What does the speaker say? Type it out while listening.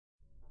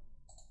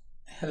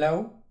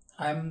Hello,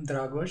 I'm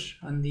Dragoș,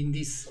 and in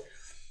this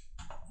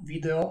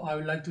video I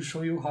would like to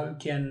show you how you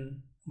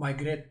can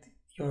migrate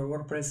your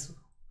WordPress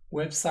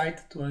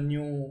website to a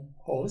new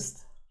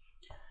host.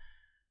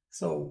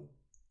 So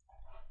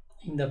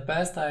in the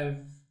past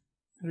I've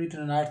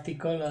written an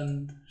article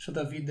and shot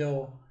a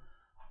video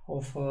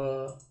of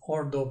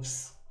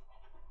WordOps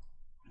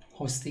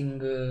hosting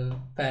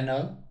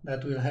panel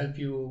that will help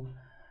you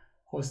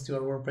host your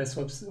WordPress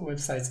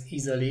websites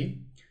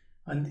easily.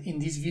 And in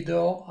this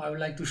video I would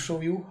like to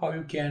show you how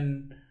you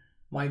can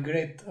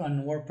migrate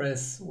an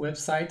WordPress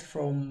website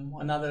from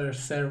another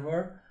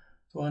server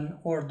to an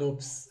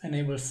WordOps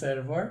enabled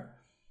server.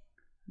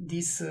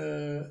 This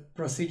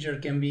procedure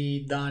can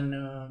be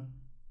done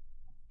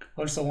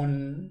also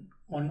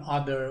on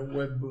other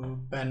web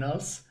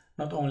panels,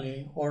 not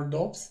only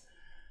WordOps.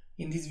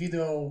 In this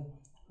video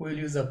we'll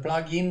use a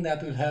plugin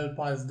that will help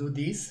us do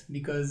this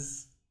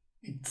because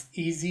it's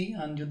easy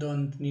and you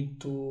don't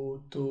need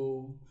to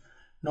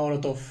know a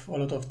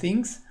lot of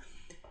things.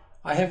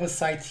 I have a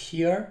site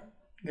here,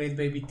 Great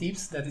Baby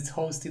Tips, that is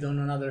hosted on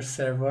another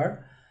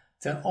server.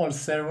 It's an old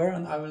server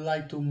and I would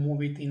like to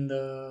move it in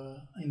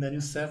the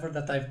new server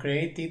that I've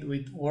created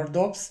with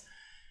WordOps.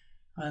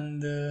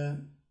 And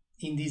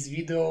in this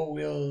video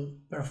we'll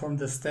perform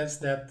the steps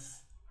that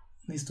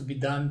needs to be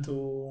done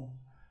to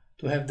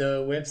have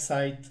the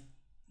website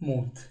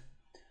moved.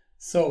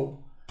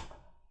 So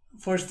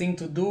first thing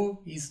to do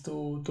is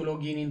to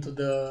log in into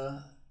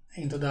the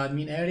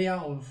admin area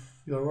of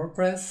your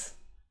WordPress.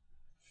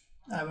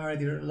 I'm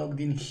already logged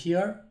in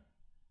here.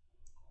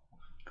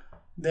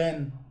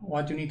 Then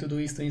what you need to do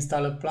is to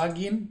install a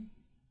plugin.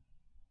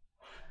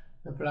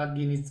 The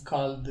plugin is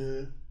called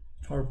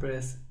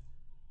WordPress.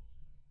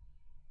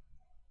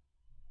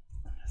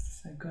 Just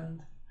a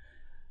second.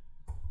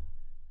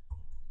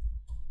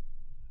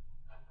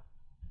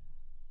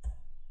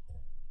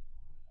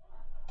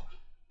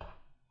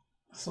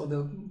 So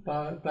the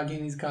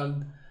plugin is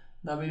called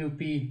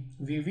WP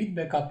Vivid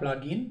Backup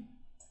Plugin.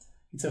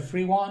 It's a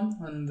free one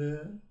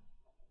and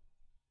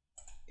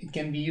it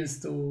can be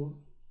used to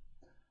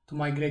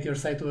migrate your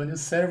site to a new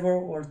server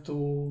or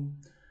to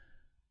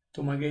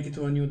migrate it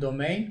to a new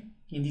domain.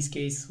 In this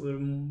case, we'll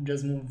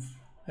just move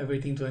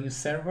everything to a new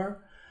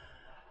server.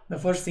 The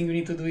first thing you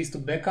need to do is to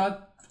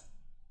backup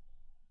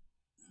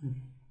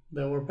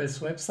the WordPress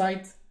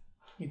website.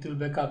 It will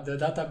backup the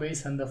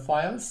database and the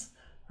files.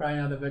 Right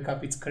now the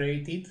backup is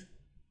created.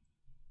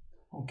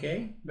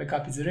 Okay,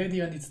 backup is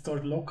ready and it's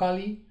stored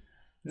locally.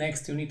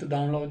 Next you need to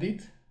download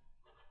it.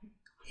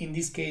 In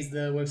this case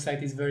the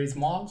website is very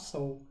small,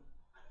 so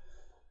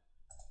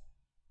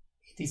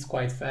it is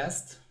quite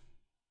fast.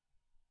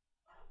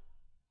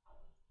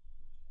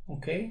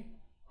 Okay,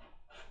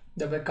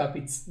 the backup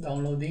is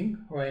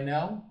downloading right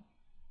now.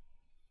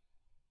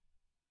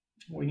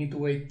 We need to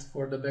wait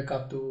for the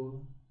backup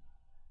to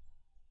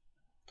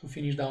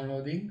finish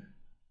downloading.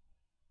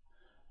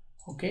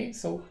 Okay,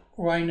 so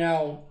right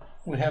now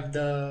we have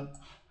the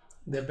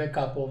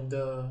backup of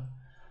the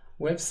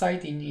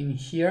website in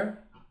here.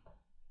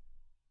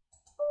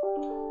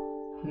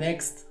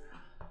 Next,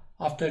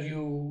 after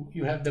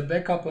you have the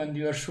backup and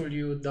you are sure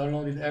you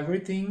downloaded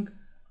everything,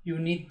 you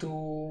need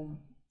to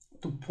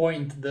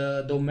point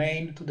the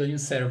domain to the new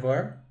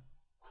server.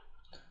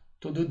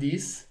 To do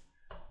this,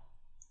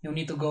 you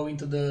need to go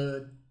into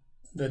the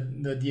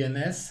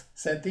DNS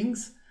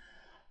settings.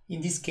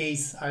 In this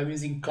case, I'm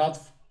using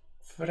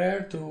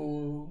Cloudflare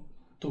to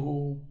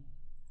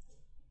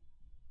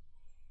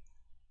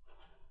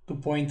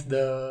point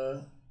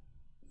the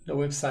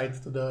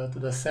website to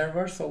the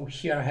server. So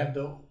here I have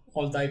the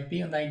old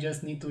IP and I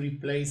just need to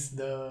replace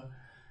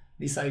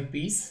these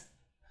IPs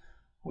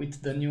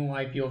with the new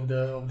IP of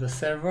the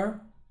server.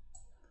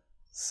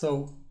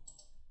 So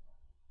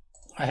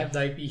I have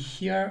the IP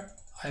here.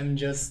 I'm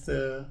just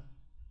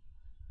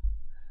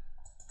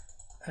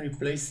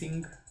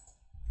replacing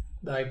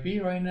the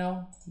IP right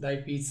now. The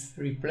IP is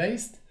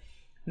replaced.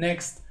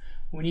 Next,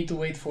 we need to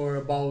wait for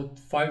about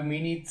 5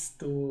 minutes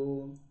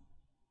to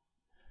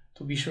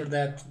be sure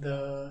that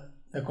the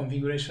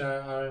configuration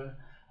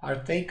are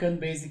taken.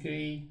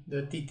 Basically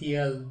the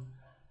TTL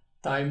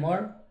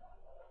timer,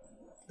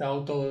 the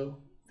auto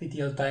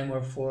TTL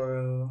timer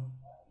for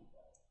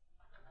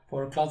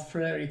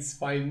Cloudflare, it's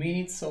 5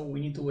 minutes, so we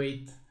need to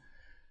wait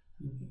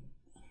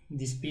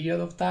this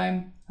period of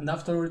time, and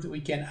afterwards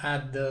we can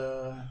add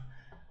the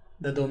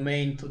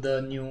domain to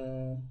the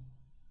new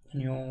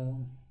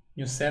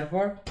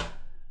server.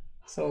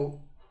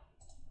 So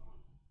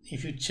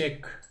if you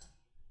check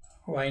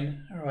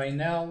right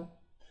now,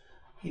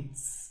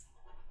 it's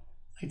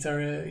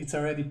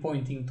already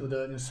pointing to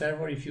the new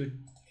server if you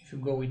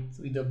go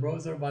with the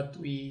browser, but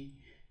we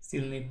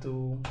still need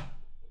to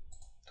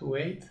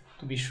wait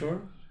to be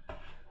sure.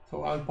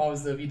 So I'll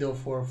pause the video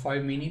for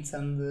 5 minutes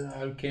and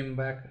I'll come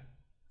back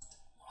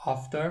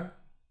after.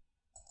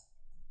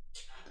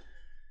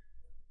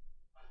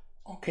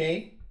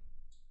 Okay,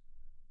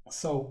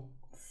 so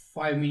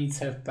 5 minutes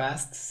have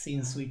passed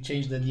since we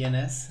changed the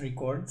DNS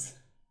records.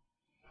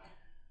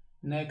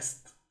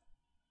 Next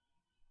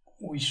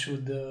we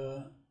should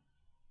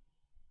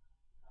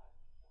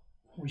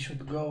we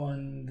should go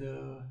and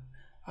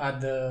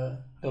add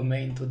the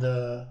domain to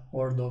the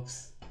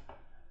WordOps.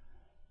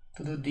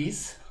 To do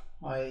this,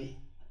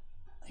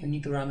 you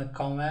need to run a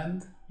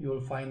command. You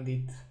will find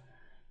it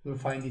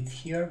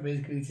here.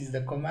 Basically, this is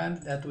the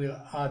command that will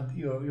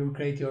you'll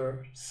create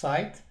your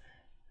site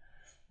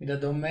with a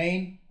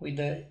domain, with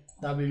the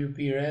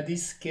WP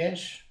Redis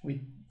cache,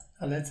 with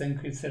a Let's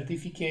Encrypt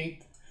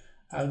certificate.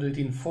 I'll do it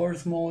in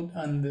force mode,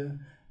 and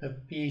the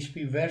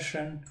PHP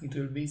version, it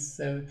will be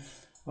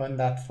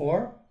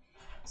 7.4.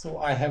 So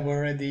I have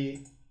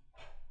already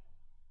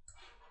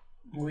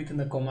written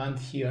the command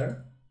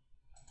here.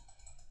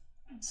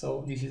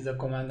 So this is the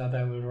command that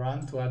I will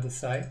run to add the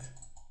site.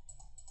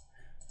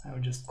 I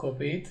will just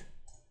copy it.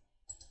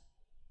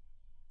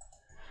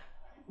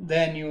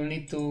 Then you will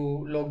need to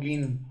log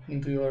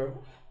into your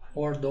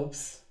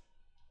WordOps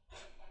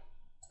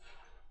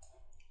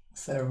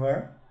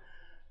server,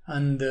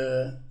 and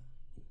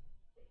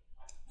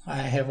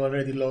I have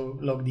already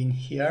logged in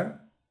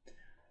here.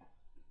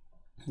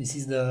 This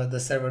is the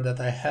server that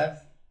I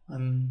have,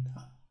 and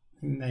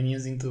I'm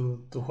using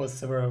to host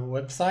several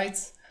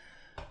websites.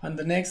 And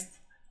the next,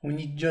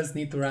 we just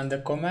need to run the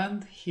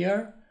command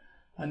here.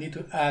 I need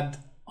to add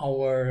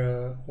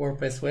our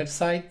WordPress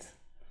website.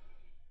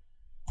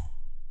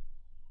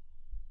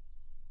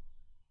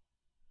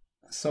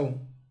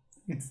 So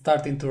it's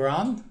starting to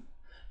run,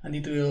 and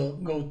it will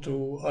go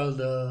through all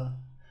the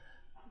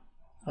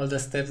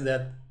steps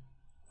that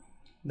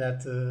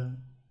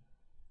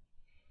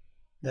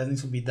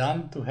needs to be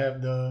done to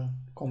have the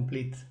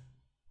complete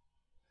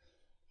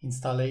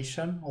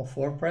installation of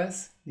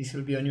WordPress. This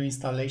will be a new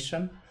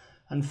installation.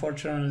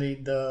 Unfortunately,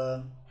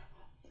 the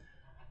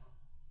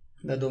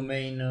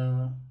domain,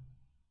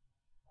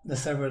 the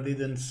server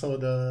didn't show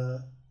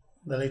the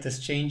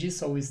latest changes,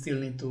 so we still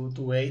need to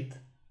wait a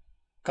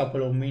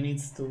couple of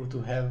minutes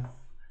to have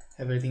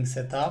everything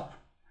set up.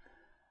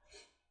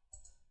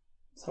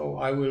 So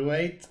I will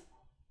wait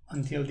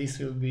until this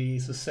will be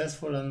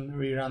successful and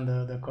rerun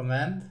the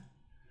command.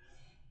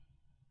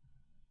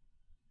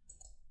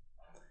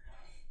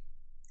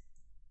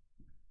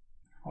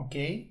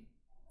 Okay,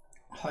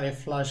 I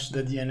flashed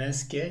the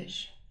DNS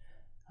cache,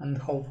 and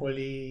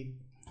hopefully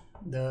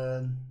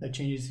the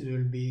changes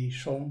will be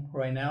shown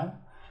right now.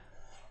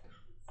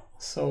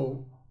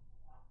 So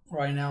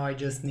right now I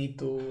just need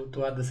to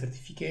add the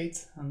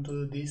certificates, and to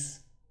do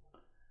this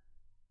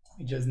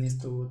we just need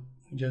to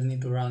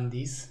run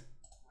this,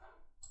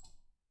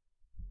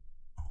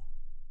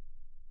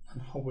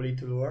 and hopefully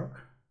it will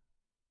work.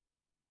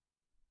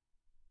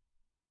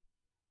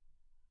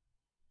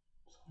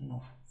 So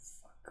no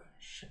fucking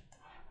shit.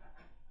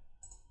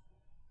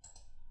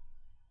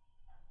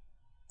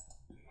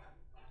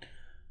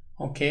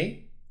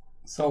 Okay,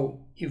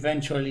 so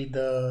eventually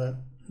the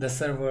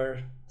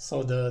server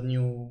saw the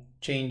new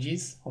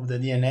changes of the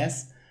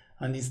DNS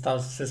and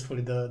installed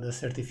successfully the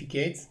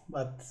certificates,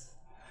 but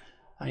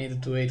I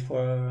needed to wait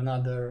for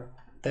another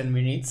 10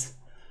 minutes.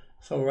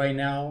 So right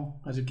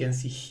now, as you can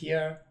see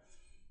here,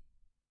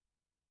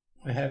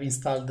 we have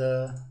installed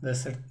the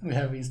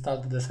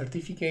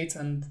certificates,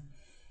 and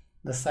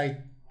the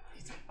site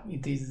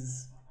it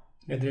is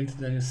getting to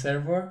the new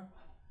server.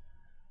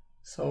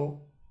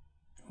 So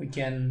we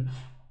can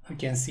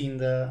see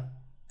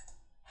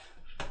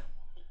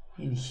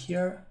in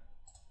here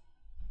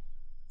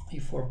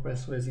if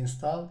WordPress was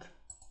installed.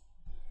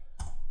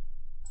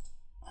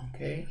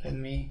 Okay, let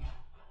me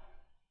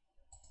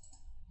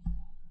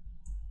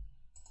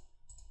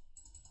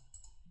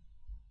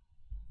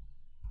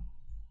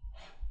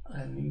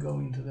go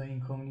into the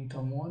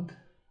incognito mode.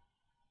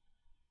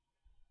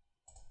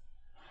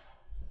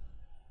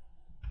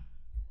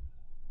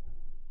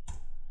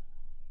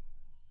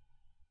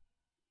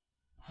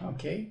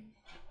 Okay,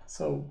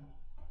 so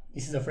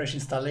this is a fresh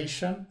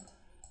installation.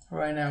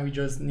 Right now we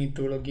just need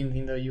to log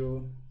in the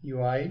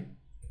UI.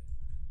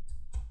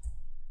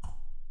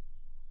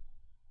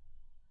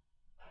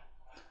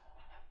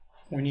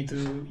 We need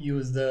to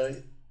use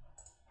the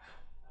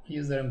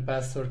user and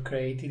password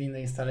created in the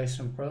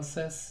installation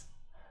process.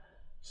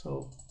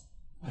 So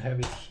I have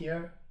it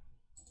here.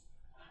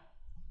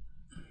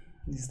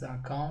 This is the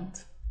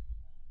account,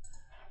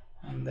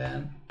 and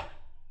then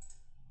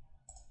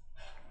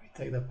we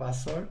take the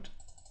password.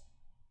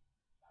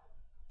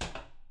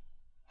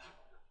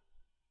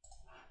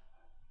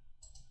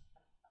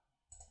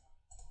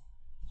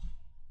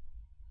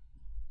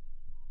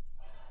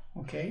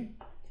 Okay,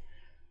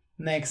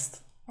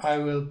 next I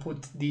will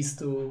put these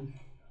two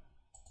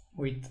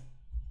with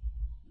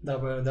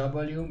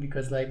www,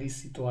 because like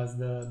this it was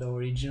the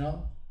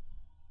original.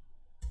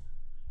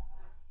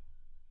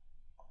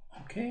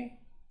 Okay,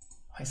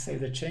 I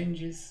save the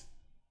changes,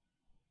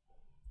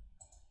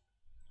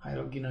 I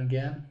log in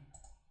again.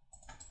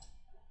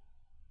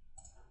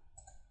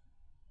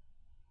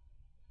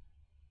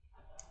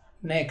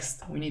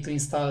 Next we need to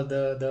install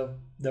the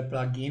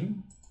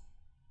plugin.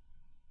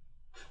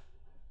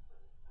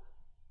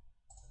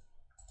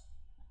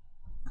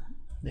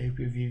 The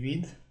WP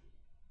Vivid.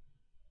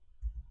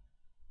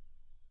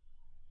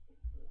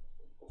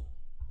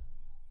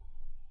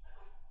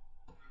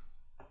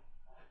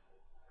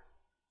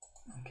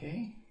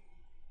 Okay.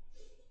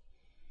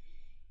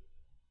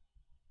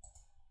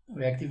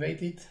 We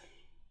activate it.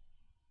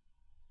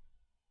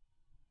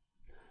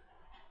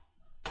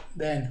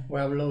 Then we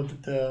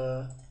upload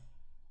the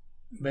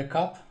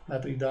backup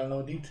that we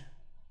downloaded.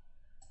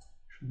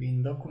 Should be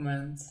in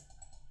documents.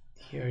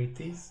 Here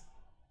it is.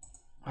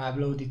 I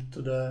upload it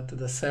to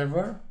the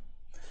server,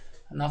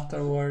 and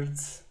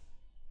afterwards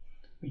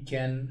we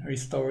can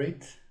restore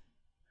it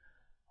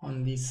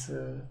on this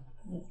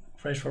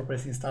fresh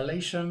WordPress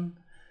installation,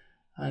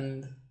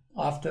 and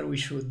after we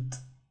should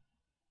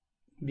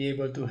be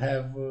able to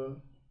have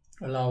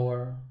all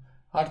our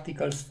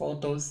articles,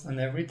 photos and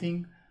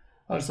everything.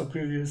 Also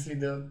previously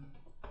the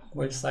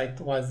website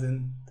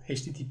wasn't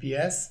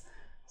HTTPS,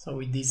 so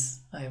with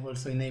this I have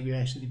also enabled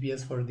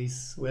HTTPS for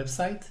this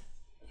website.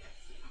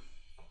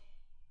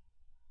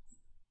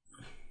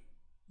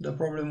 The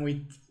problem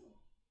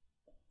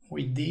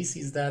with this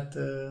is that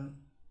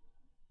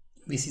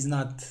this is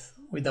not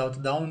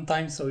without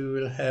downtime, so you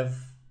will have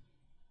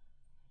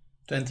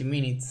 20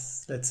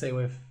 minutes, let's say,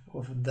 of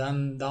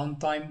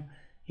downtime,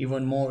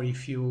 even more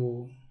if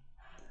you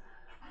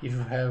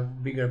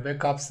have bigger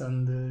backups,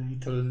 and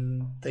it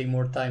will take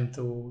more time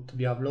to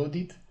be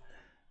uploaded.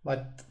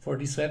 But for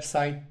this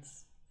website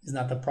it's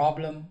not a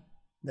problem.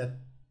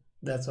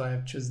 That's why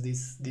I've chosen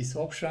this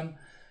option.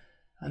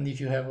 And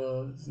if you have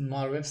a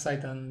small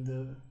website and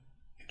you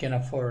can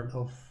afford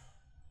to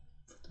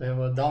have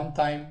a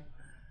downtime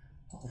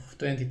of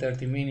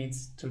 20-30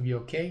 minutes, to be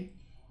okay.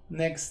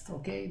 Next,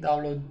 okay, the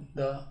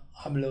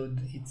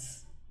upload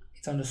it's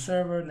on the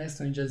server.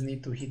 Next we just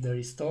need to hit the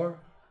restore,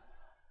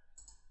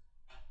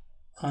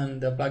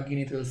 and the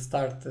plugin it will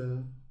start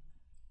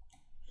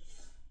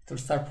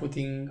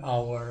putting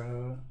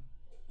our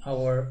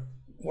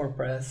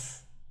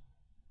WordPress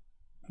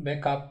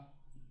backup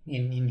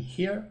in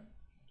here,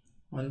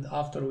 and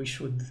after we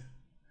should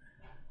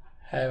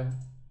have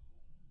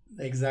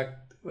the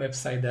exact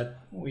website that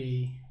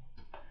we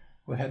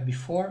had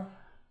before.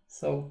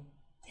 So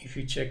if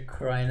you check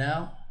right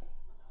now,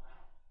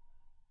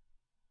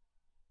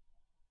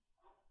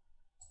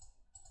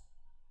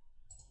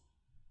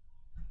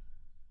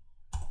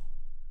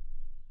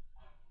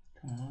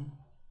 come on.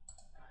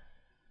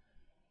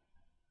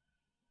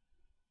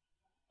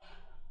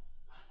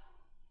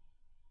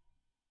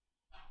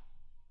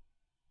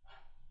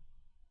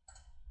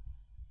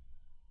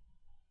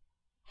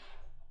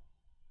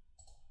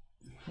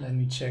 Let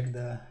me check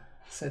the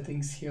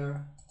settings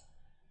here.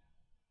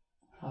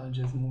 I'll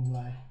just move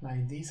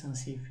like this and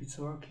see if it's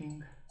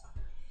working.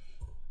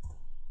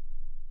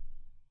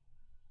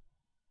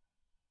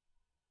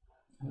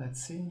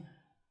 Let's see.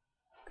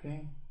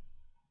 Okay.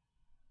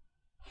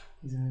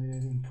 Isn't it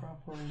editing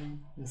properly?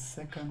 The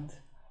second.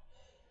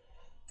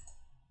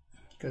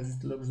 Because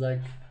it looks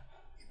like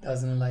it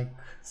doesn't like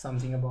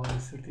something about the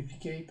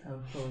certificate.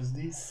 I'll close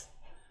this.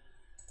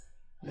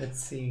 Let's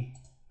see.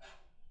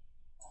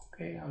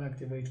 Okay, I'll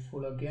activate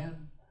full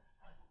again.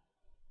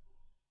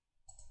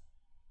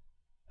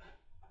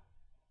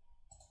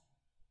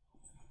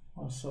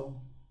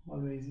 Also,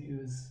 always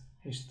use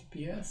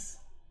HTTPS.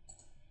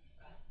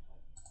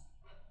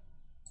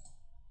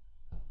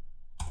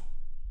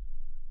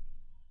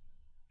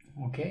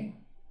 Okay,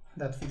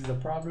 that fixed the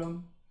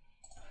problem.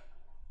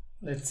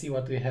 Let's see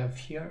what we have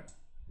here.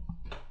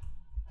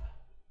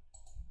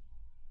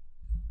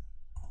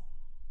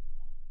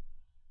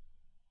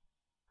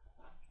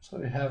 So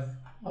we have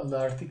all the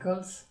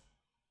articles.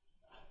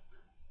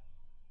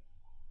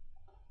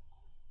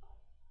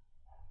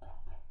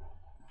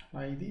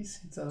 Like this,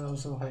 it's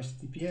also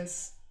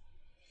HTTPS.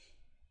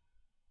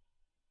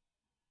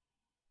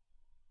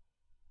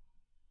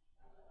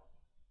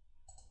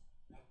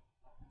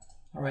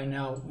 Right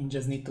now we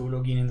just need to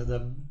log in into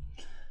the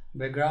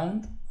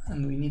background,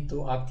 and we need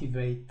to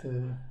activate.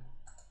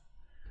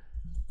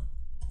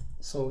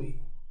 So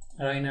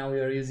right now we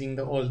are using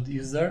the old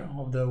user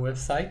of the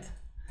website.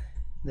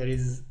 There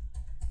is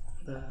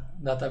the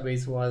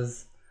database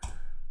was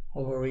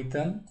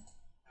overwritten,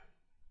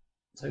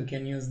 so you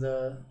can use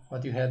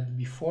what you had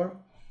before.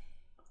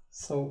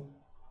 So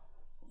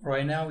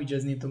right now we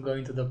just need to go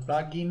into the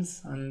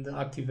plugins and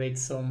activate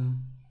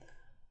some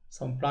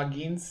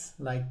plugins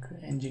like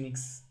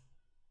Nginx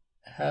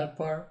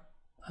Helper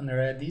and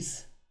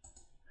Redis.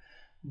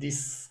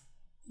 These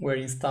were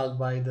installed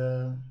by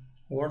the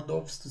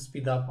WordOps to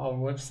speed up our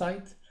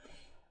website.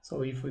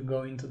 So if we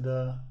go into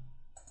the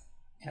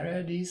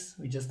Redis,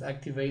 we just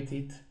activate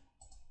it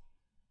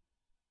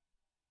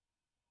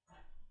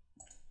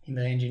in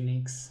the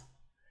Nginx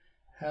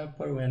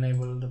Helper. We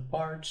enable the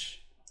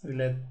purge, we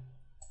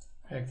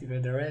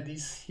activate the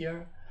Redis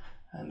here,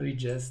 and we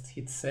just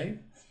hit save.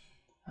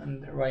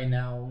 And right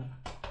now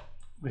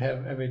we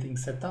have everything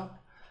set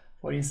up.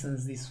 For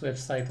instance, this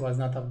website was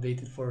not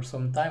updated for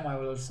some time. I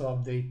will also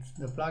update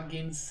the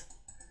plugins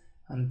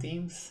and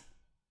themes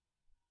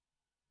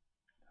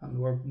and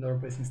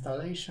WordPress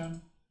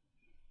installation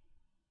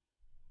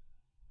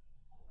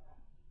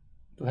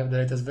to have the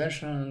latest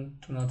version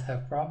and to not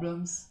have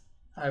problems.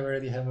 I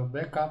already have a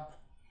backup,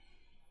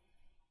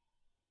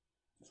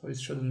 so it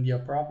shouldn't be a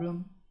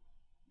problem.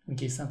 in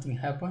case something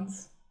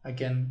happens. I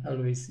can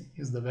always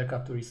use the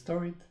backup to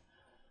restore it.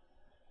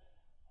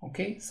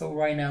 Okay, so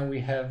right now we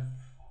have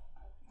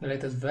the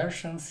latest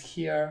versions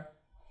here.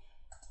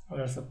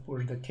 I'll also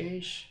push the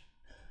cache,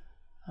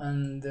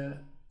 and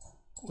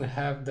we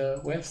have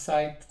the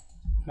website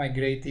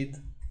migrated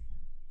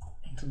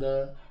into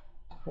the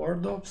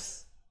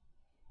WordOps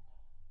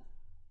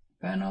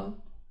panel.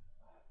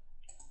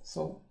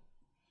 So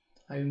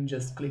I'm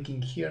just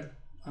clicking here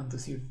and to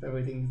see if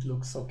everything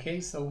looks okay.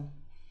 So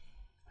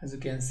as you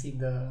can see,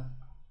 the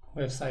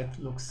website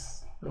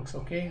looks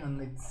okay,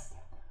 and it's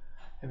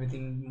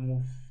everything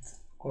moved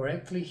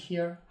correctly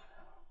here.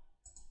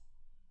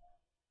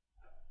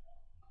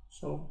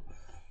 So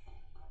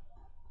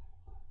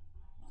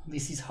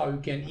this is how you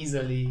can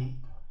easily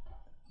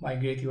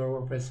migrate your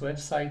WordPress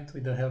website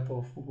with the help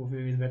of Google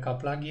Vivid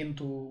Backup plugin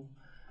to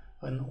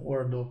an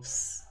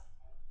WordOps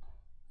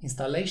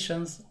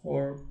installations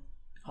or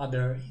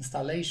other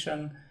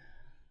installation.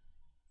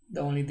 The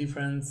only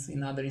difference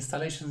in other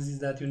installations is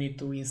that you need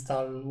to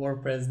install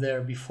WordPress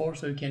there before,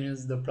 so you can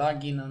use the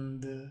plugin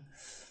and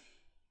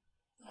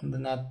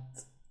not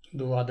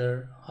do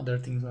other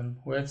things on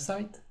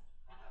website.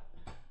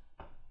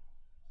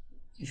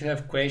 If you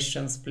have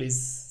questions,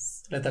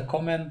 please let a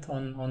comment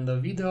on the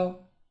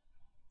video.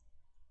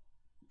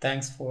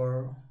 Thanks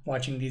for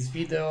watching this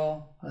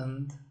video,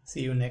 and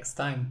see you next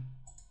time.